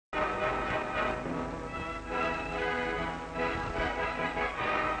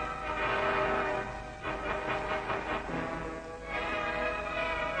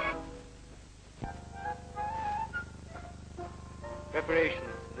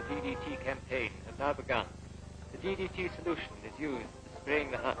Preparations for the DDT campaign have now begun. The DDT solution is used for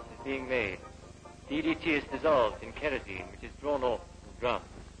spraying the hut is being made. DDT is dissolved in kerosene, which is drawn off from drums.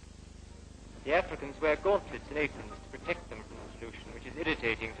 The Africans wear gauntlets and aprons to protect them from the solution, which is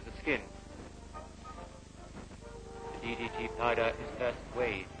irritating to the skin. The DDT powder is first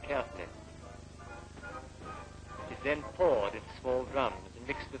weighed carefully. It is then poured into small drums and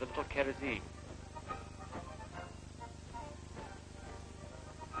mixed with a little kerosene.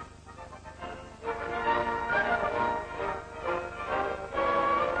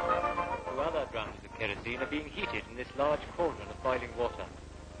 Kerosene are being heated in this large cauldron of boiling water.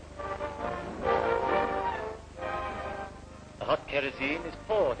 The hot kerosene is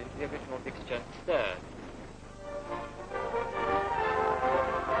poured into the original mixture and stirred.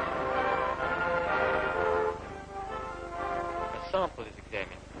 A sample is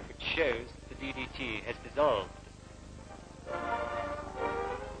examined, which shows that the DDT has dissolved.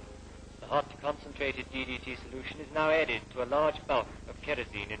 The hot concentrated DDT solution is now added to a large bulk of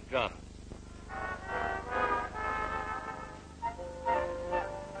kerosene in drums.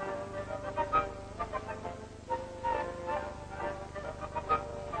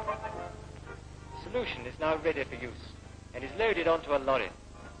 The solution is now ready for use and is loaded onto a lorry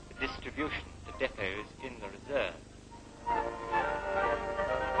for distribution to depots in the reserve.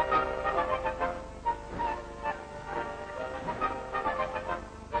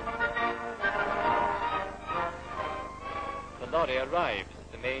 The lorry arrives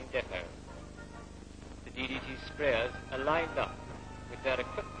at the main depot. The DDT sprayers are lined up with their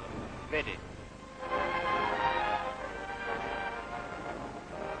equipment ready.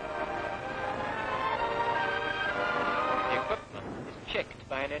 The equipment is checked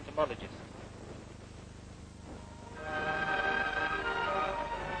by an entomologist.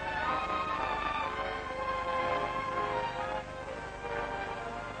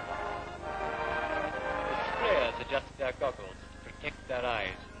 The sprayers adjust their goggles to protect their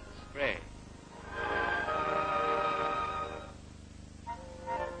eyes from the spray.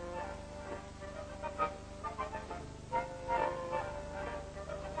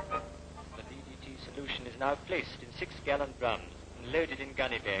 Solution is now placed in 6-gallon drums and loaded in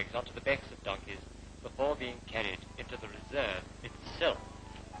gunny bags onto the backs of donkeys before being carried into the reserve itself.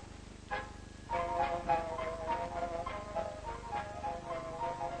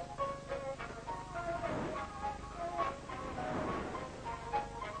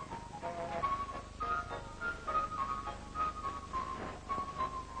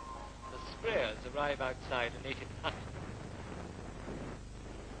 The sprayers arrive outside a native hut.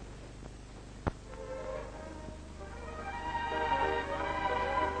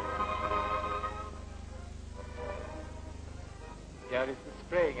 Here is the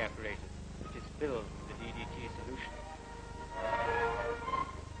spraying apparatus, which is filled with the DDT solution.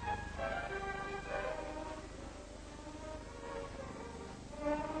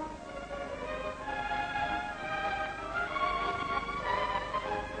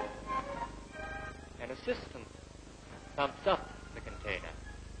 An assistant pumps up the container.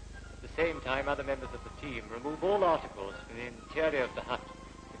 At the same time, other members of the team remove all articles from the interior of the hut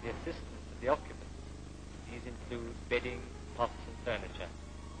with the assistance of the occupants. These include bedding, pots and furniture.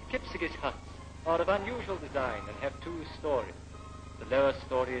 The Kipsigis huts are of unusual design and have 2 stories. The lower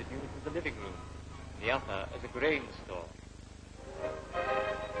story is used as a living room, and the upper as a grain store.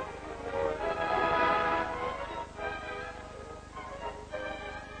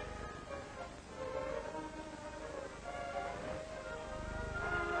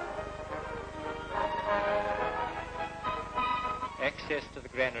 Access to the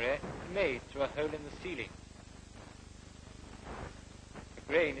granary is made through a hole in the ceiling. The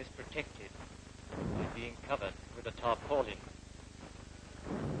grain is protected by being covered with a tarpaulin.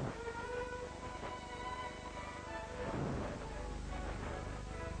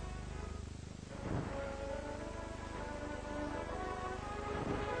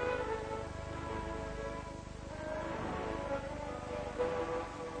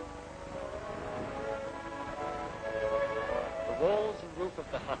 The walls and roof of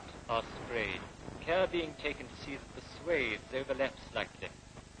the hut are sprayed, care being taken to see that the swathes overlap slightly,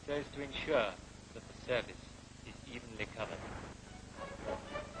 so as to ensure that the surface is evenly covered.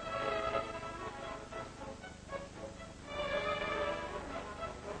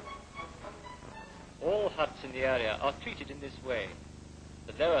 All huts in the area are treated in this way,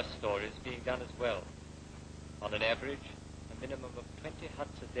 the lower stories being done as well. On an average, a minimum of 20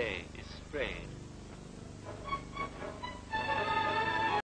 huts a day is sprayed.